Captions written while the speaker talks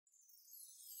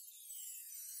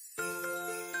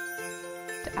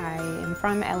I am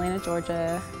from Atlanta,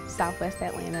 Georgia, southwest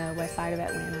Atlanta, west side of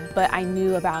Atlanta. But I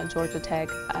knew about Georgia Tech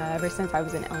ever since I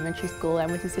was in elementary school. I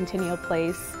went to Centennial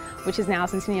Place, which is now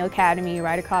Centennial Academy,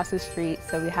 right across the street.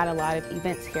 So we had a lot of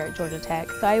events here at Georgia Tech.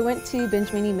 So I went to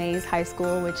Benjamin E. Mays High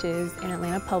School, which is an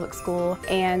Atlanta public school.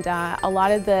 And a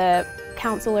lot of the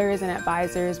counselors and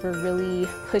advisors were really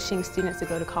pushing students to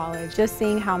go to college. Just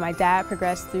seeing how my dad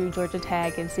progressed through Georgia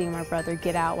Tech and seeing my brother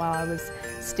get out while I was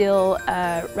still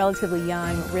relatively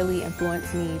young really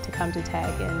influenced me to come to Tech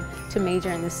and to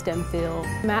major in the STEM field.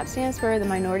 MAP stands for the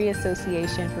Minority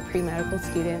Association for Pre-Medical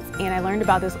Students, and I learned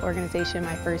about this organization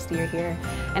my first year here,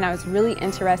 and I was really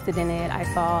interested in it.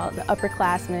 I saw the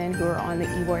upperclassmen who were on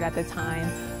the e-board at the time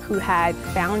who had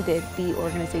founded the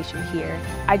organization here.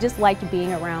 I just liked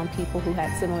being around people who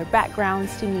had similar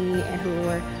backgrounds to me and who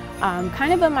were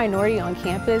kind of a minority on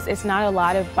campus. It's not a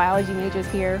lot of biology majors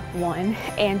here, one,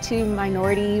 and two,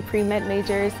 minority pre-med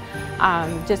majors.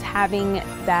 Just having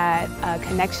that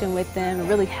connection with them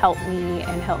really helped me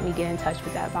and helped me get in touch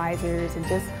with advisors and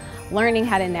just learning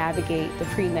how to navigate the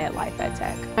pre-med life at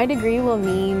Tech. My degree will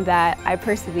mean that I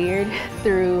persevered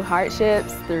through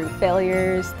hardships, through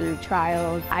failures, through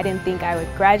trials. I didn't think I would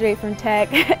graduate from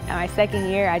Tech. In my second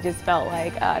year, I just felt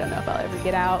like, oh, I don't know if I'll ever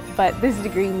get out. But this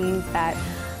degree means that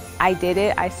I did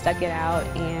it, I stuck it out,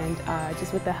 and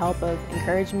just with the help of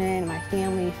encouragement, my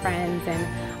family, friends,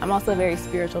 and I'm also a very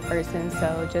spiritual person,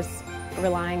 so just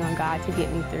relying on God to get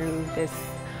me through this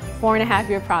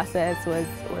 4.5-year process was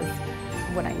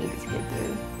what I needed to get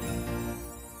through.